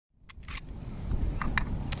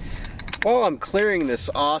While I'm clearing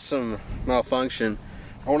this awesome malfunction,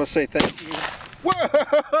 I want to say thank you.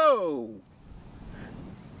 Whoa!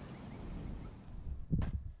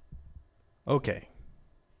 Okay,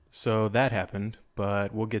 so that happened,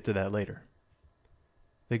 but we'll get to that later.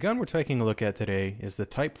 The gun we're taking a look at today is the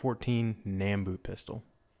Type 14 Nambu Pistol.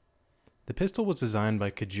 The pistol was designed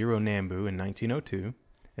by Kajiro Nambu in 1902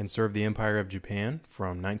 and served the Empire of Japan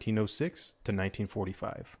from 1906 to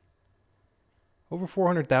 1945. Over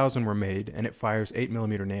 400,000 were made, and it fires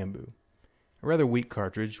 8mm Nambu, a rather weak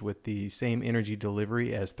cartridge with the same energy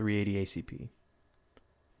delivery as .380 ACP.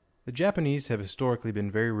 The Japanese have historically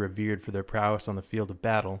been very revered for their prowess on the field of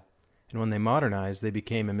battle, and when they modernized, they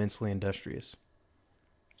became immensely industrious.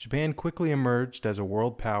 Japan quickly emerged as a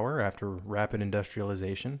world power after rapid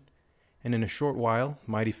industrialization, and in a short while,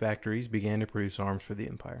 mighty factories began to produce arms for the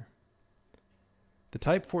empire. The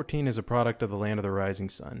Type 14 is a product of the land of the rising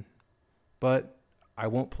sun, but I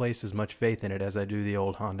won't place as much faith in it as I do the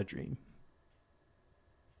old Honda Dream.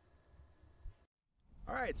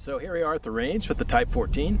 Alright, so here we are at the range with the Type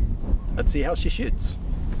 14. Let's see how she shoots.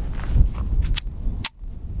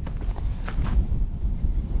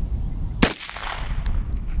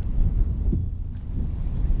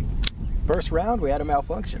 First round, we had a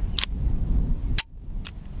malfunction.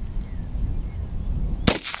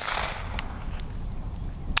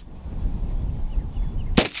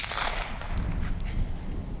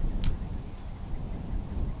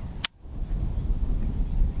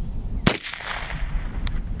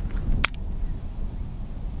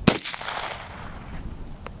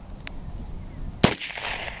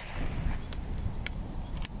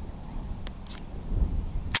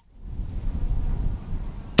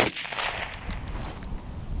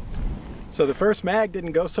 So the first mag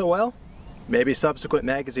didn't go so well. Maybe subsequent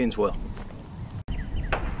magazines will.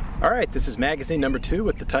 Alright, this is magazine number 2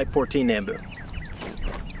 with the Type 14 Nambu.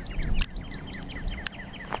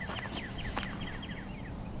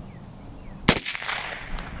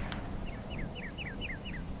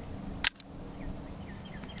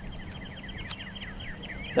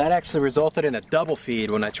 That actually resulted in a double feed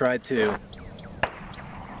when I tried to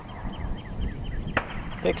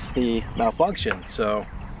fix the malfunction, so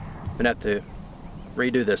I'm gonna have to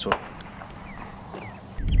redo this one.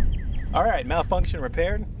 Alright, malfunction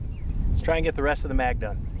repaired. Let's try and get the rest of the mag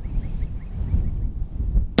done.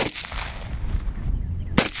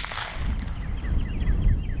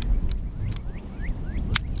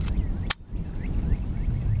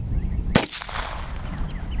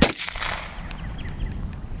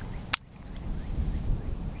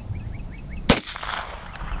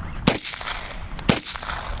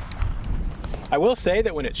 I will say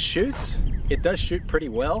that when it shoots, it does shoot pretty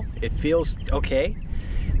well. It feels okay.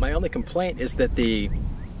 My only complaint is that the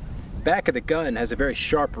back of the gun has a very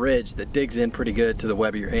sharp ridge that digs in pretty good to the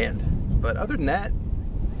web of your hand. But other than that,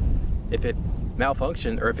 if it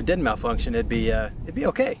malfunctioned, or if it didn't malfunction, it'd be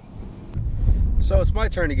okay. So it's my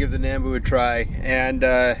turn to give the Nambu a try, and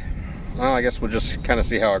well, I guess we'll just kind of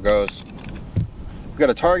see how it goes. We've got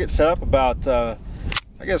a target set up about, I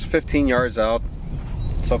guess 15 yards out,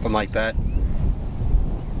 something like that.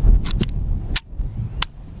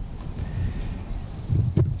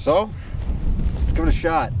 So, let's give it a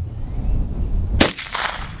shot.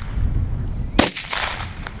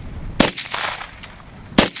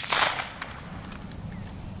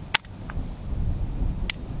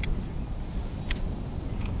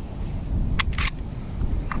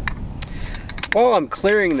 While I'm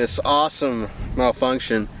clearing this awesome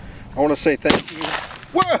malfunction, I want to say thank you.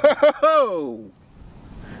 Whoa!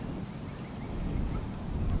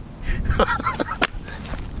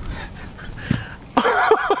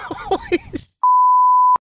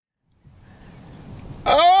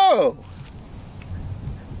 Oh!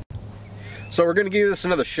 So we're going to give this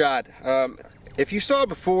another shot. If you saw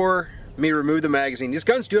before me remove the magazine, these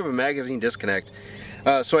guns do have a magazine disconnect.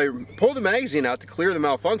 So I pulled the magazine out to clear the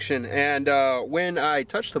malfunction, and when I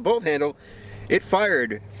touched the bolt handle, it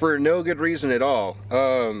fired for no good reason at all.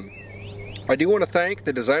 I do want to thank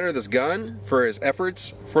the designer of this gun for his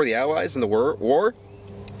efforts for the Allies in the war,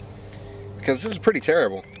 because this is pretty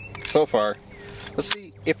terrible so far. Let's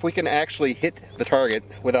see if we can actually hit the target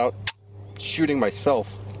without shooting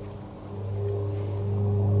myself.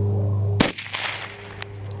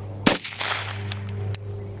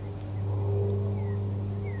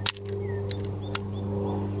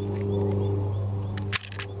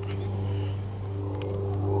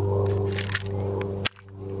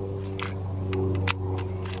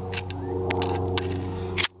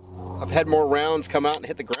 I've had more rounds come out and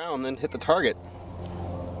hit the ground than hit the target.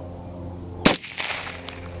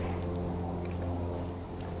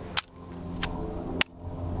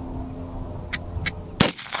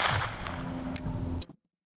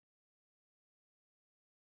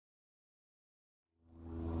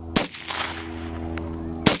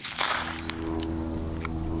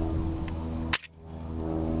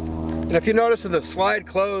 And if you notice that the slide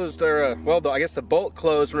closed, or well, I guess the bolt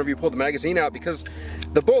closed whenever you pull the magazine out, because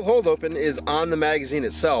the bolt hold open is on the magazine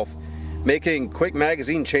itself, making quick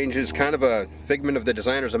magazine changes kind of a figment of the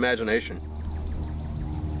designer's imagination.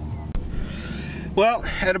 Well,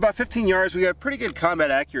 at about 15 yards, we have pretty good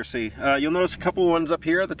combat accuracy. You'll notice a couple ones up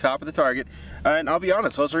here at the top of the target, and I'll be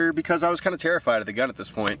honest, those are because I was kind of terrified of the gun at this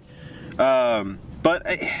point. But,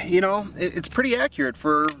 you know, it's pretty accurate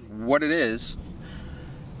for what it is.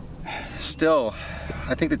 Still,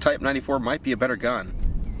 I think the Type 94 might be a better gun.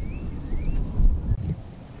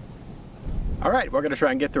 Alright, we're going to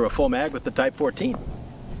try and get through a full mag with the Type 14.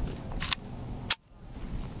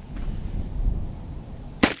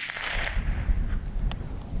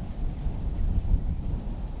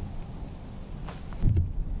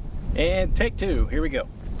 And take two, here we go.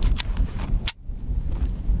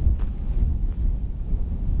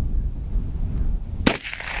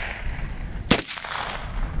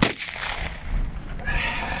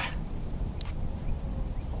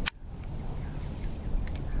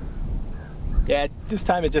 Yeah, this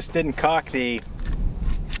time it just didn't cock the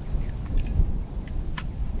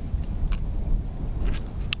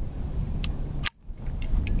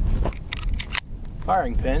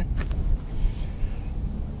firing pin.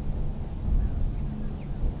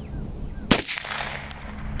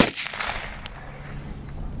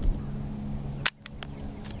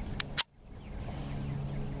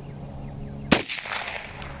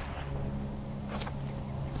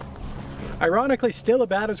 Ironically, still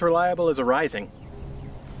about as reliable as a Rising.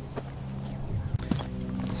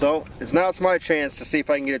 So, now it's my chance to see if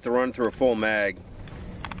I can get it to run through a full mag.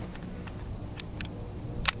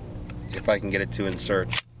 If I can get it to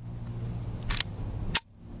insert.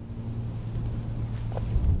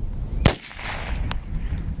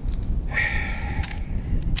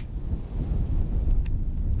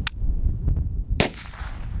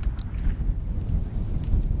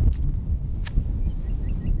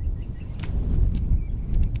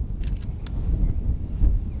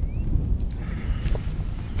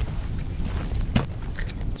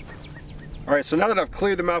 Alright, so now that I've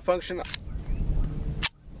cleared the malfunction,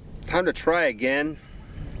 time to try again.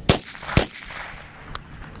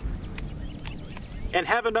 And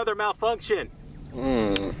have another malfunction.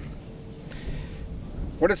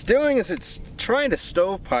 What it's doing is it's trying to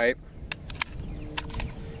stovepipe.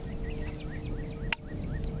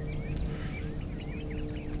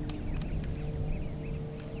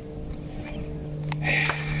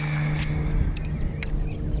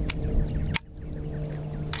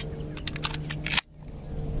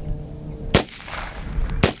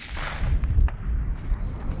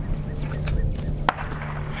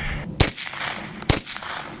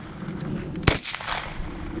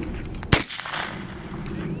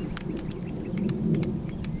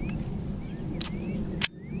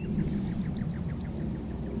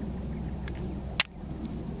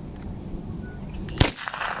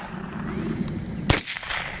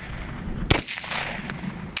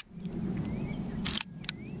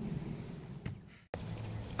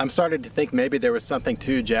 I'm starting to think maybe there was something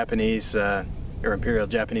to Japanese or Imperial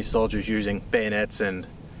Japanese soldiers using bayonets and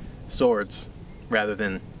swords rather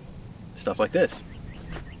than stuff like this.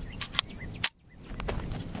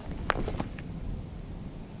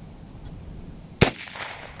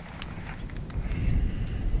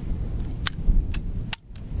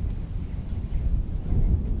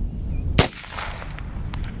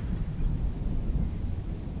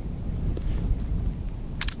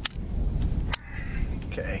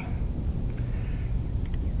 Okay.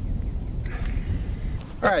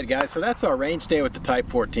 Alright guys, so that's our range day with the Type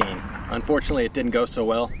 14. Unfortunately it didn't go so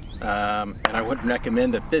well, and I wouldn't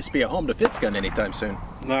recommend that this be a home defense gun anytime soon.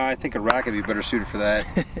 No, I think a rocket would be better suited for that.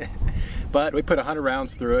 But we put 100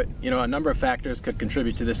 rounds through it. You know, a number of factors could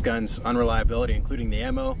contribute to this gun's unreliability, including the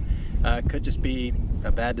ammo. Could just be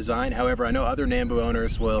a bad design. However, I know other Nambu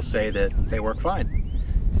owners will say that they work fine.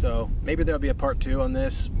 So maybe there'll be a part 2 on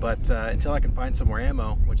this, but until I can find some more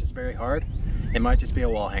ammo, which is very hard, it might just be a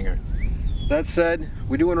wall hanger. That said,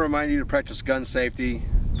 we do want to remind you to practice gun safety.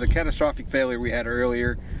 The catastrophic failure we had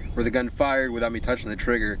earlier, where the gun fired without me touching the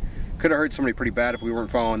trigger, could have hurt somebody pretty bad if we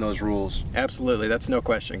weren't following those rules. Absolutely, that's no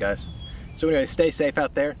question, guys. So anyway, stay safe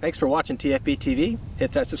out there. Thanks for watching TFB TV.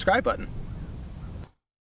 Hit that subscribe button.